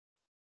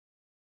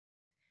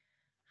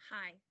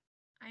Hi,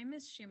 I'm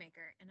Ms.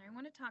 Shoemaker, and I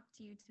want to talk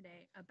to you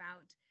today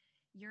about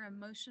your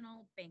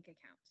emotional bank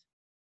account.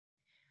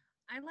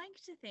 I like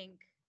to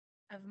think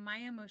of my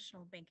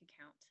emotional bank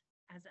account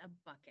as a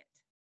bucket.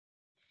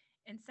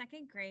 In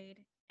second grade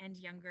and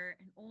younger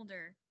and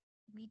older,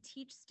 we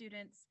teach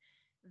students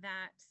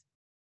that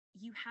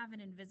you have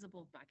an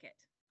invisible bucket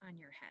on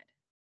your head.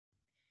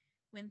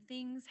 When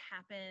things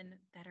happen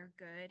that are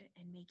good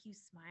and make you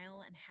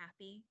smile and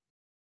happy,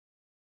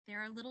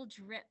 there are little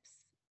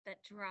drips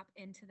that drop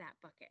into that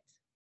bucket.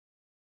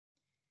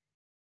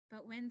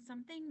 But when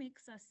something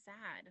makes us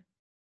sad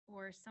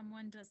or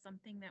someone does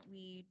something that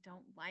we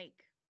don't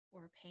like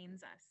or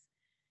pains us,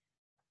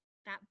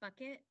 that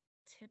bucket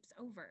tips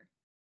over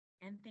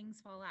and things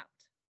fall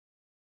out.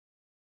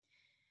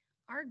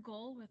 Our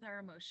goal with our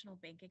emotional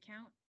bank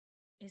account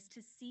is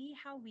to see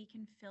how we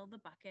can fill the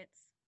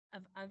buckets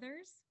of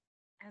others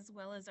as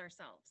well as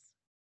ourselves.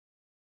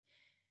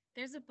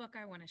 There's a book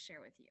I want to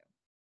share with you.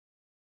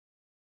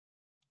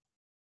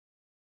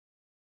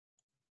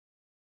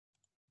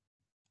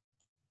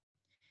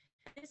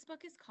 This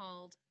book is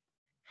called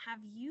Have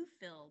You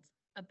Filled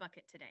a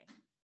Bucket Today?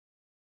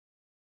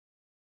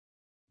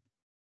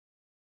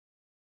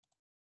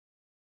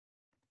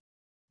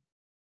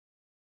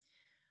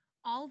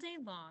 All day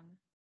long,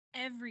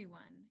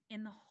 everyone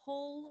in the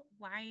whole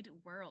wide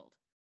world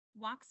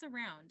walks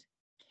around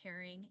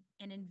carrying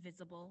an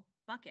invisible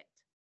bucket.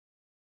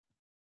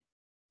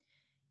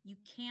 You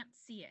can't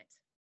see it,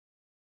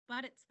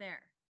 but it's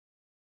there.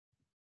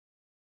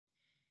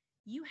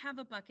 You have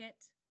a bucket.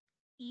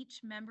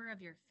 Each member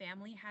of your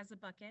family has a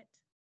bucket.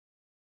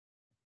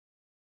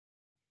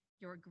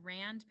 Your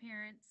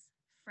grandparents,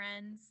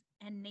 friends,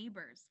 and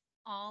neighbors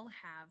all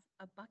have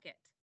a bucket.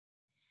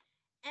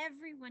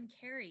 Everyone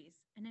carries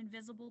an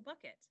invisible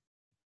bucket.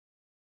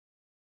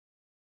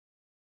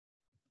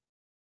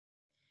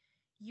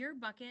 Your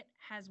bucket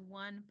has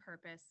one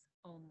purpose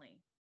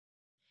only.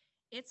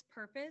 Its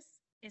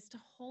purpose is to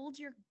hold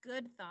your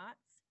good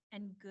thoughts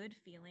and good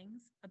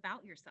feelings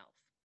about yourself.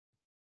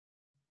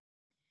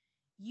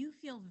 You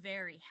feel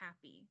very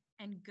happy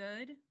and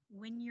good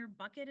when your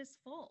bucket is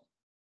full.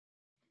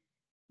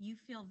 You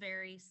feel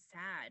very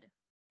sad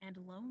and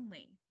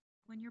lonely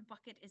when your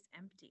bucket is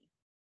empty.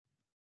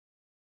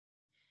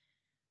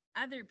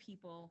 Other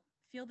people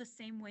feel the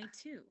same way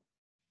too.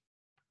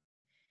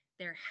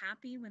 They're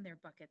happy when their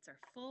buckets are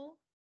full,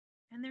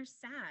 and they're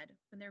sad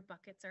when their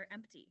buckets are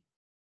empty.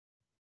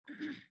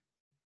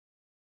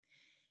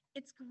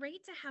 It's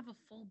great to have a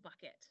full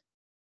bucket,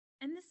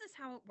 and this is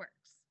how it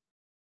works.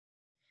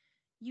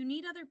 You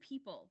need other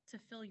people to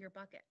fill your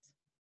bucket,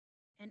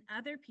 and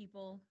other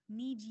people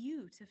need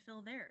you to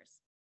fill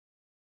theirs.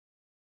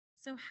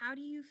 So, how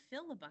do you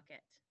fill a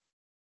bucket?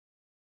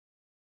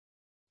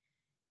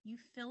 You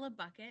fill a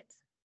bucket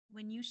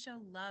when you show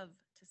love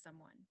to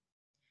someone,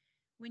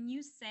 when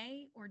you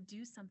say or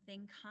do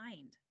something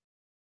kind,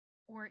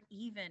 or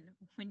even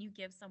when you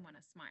give someone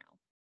a smile.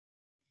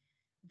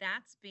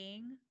 That's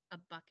being a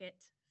bucket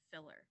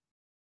filler.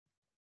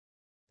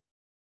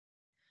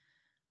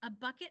 A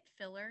bucket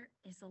filler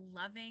is a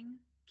loving,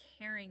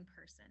 caring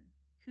person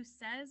who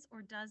says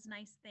or does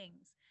nice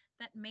things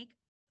that make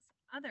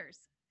others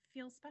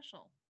feel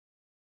special.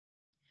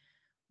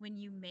 When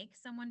you make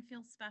someone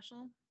feel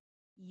special,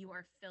 you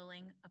are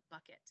filling a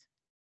bucket.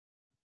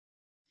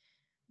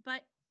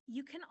 But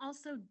you can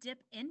also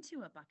dip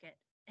into a bucket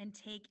and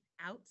take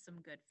out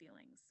some good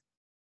feelings.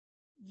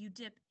 You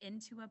dip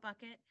into a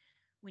bucket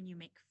when you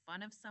make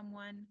fun of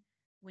someone,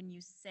 when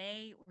you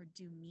say or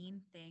do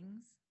mean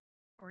things,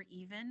 or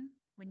even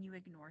when you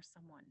ignore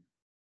someone.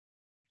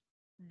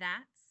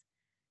 That's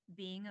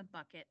being a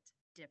bucket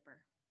dipper.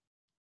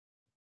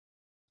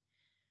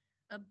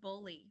 A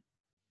bully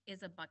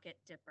is a bucket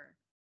dipper.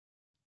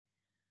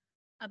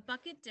 A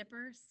bucket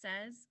dipper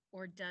says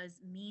or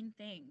does mean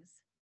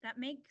things that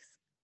makes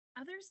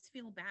others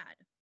feel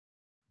bad.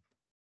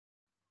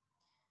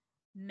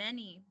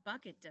 Many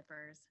bucket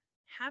dippers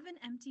have an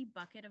empty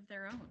bucket of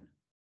their own.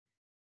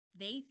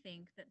 They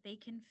think that they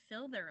can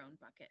fill their own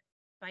bucket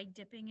by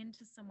dipping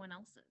into someone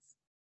else's.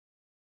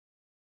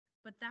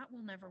 But that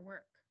will never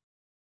work.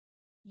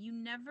 You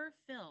never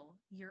fill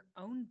your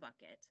own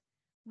bucket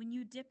when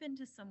you dip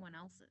into someone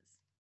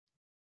else's.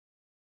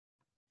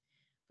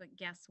 But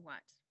guess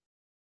what?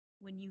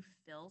 When you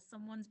fill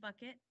someone's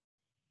bucket,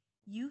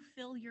 you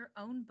fill your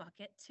own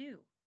bucket too.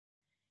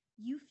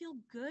 You feel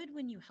good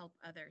when you help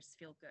others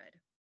feel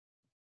good.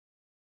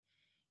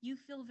 You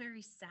feel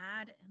very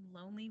sad and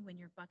lonely when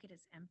your bucket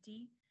is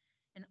empty.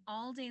 And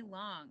all day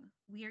long,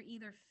 we are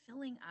either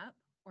filling up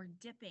or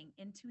dipping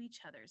into each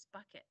other's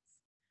buckets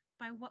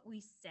by what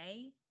we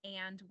say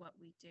and what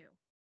we do.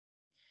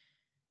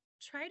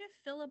 Try to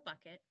fill a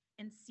bucket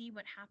and see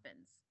what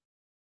happens.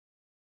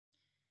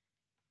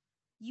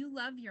 You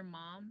love your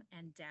mom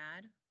and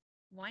dad.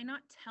 Why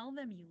not tell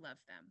them you love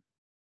them?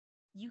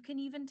 You can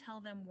even tell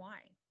them why.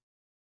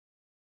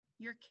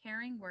 Your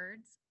caring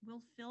words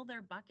will fill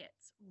their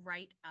buckets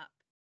right up.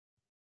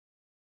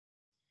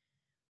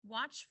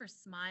 Watch for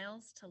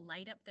smiles to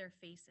light up their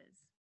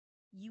faces.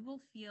 you will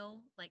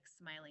feel like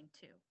smiling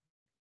too.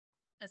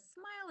 A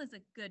smile is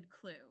a good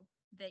clue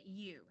that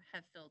you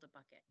have filled a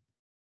bucket.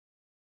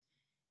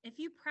 If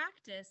you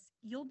practice,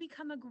 you'll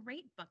become a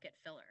great bucket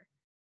filler.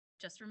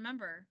 Just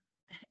remember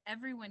that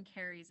everyone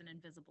carries an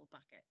invisible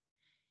bucket,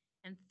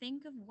 and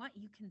think of what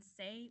you can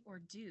say or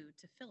do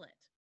to fill it.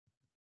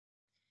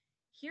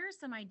 Here are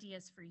some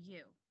ideas for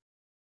you.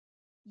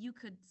 You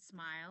could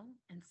smile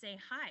and say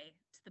hi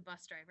to the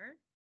bus driver.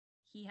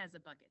 He has a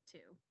bucket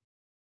too.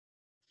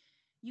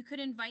 You could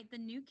invite the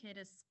new kid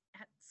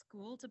at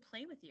school to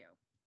play with you.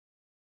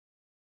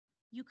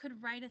 You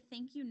could write a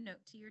thank you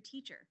note to your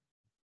teacher.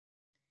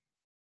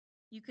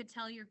 You could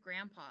tell your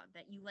grandpa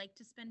that you like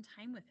to spend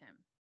time with him.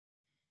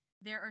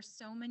 There are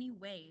so many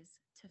ways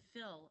to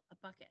fill a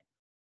bucket.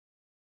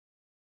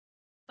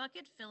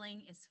 Bucket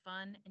filling is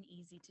fun and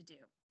easy to do.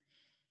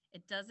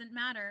 It doesn't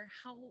matter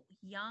how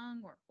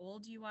young or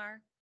old you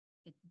are.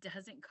 It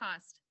doesn't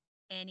cost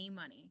any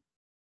money,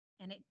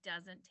 and it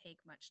doesn't take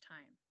much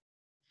time.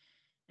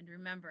 And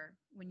remember,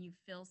 when you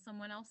fill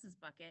someone else's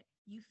bucket,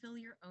 you fill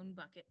your own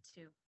bucket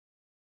too.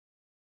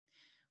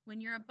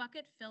 When you're a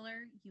bucket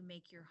filler, you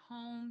make your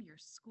home, your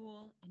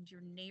school, and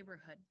your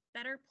neighborhood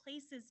better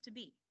places to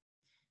be.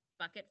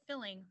 Bucket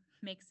filling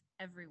makes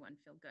everyone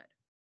feel good.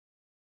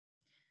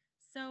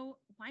 So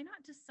why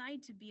not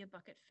decide to be a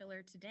bucket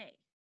filler today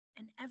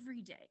and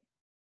every day?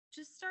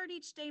 Just start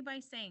each day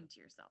by saying to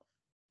yourself,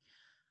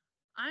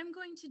 I'm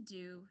going to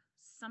do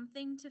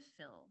something to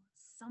fill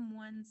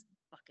someone's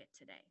bucket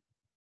today.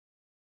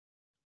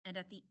 And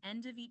at the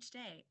end of each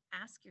day,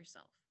 ask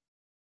yourself,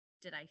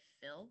 did I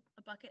fill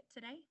a bucket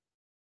today?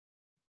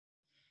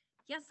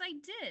 Yes, I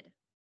did.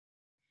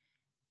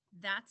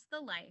 That's the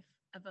life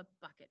of a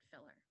bucket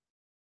filler.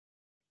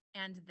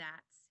 And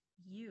that's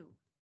you.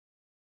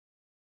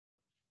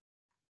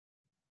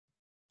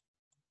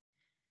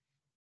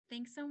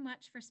 Thanks so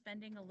much for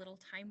spending a little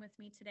time with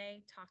me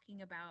today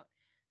talking about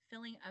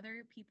filling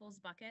other people's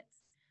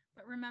buckets.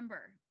 But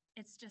remember,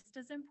 it's just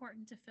as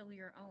important to fill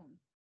your own.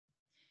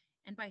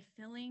 And by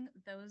filling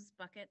those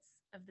buckets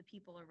of the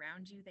people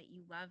around you that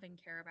you love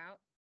and care about,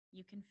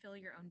 you can fill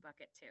your own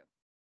bucket too.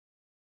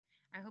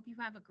 I hope you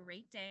have a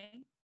great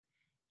day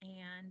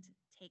and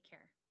take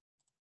care.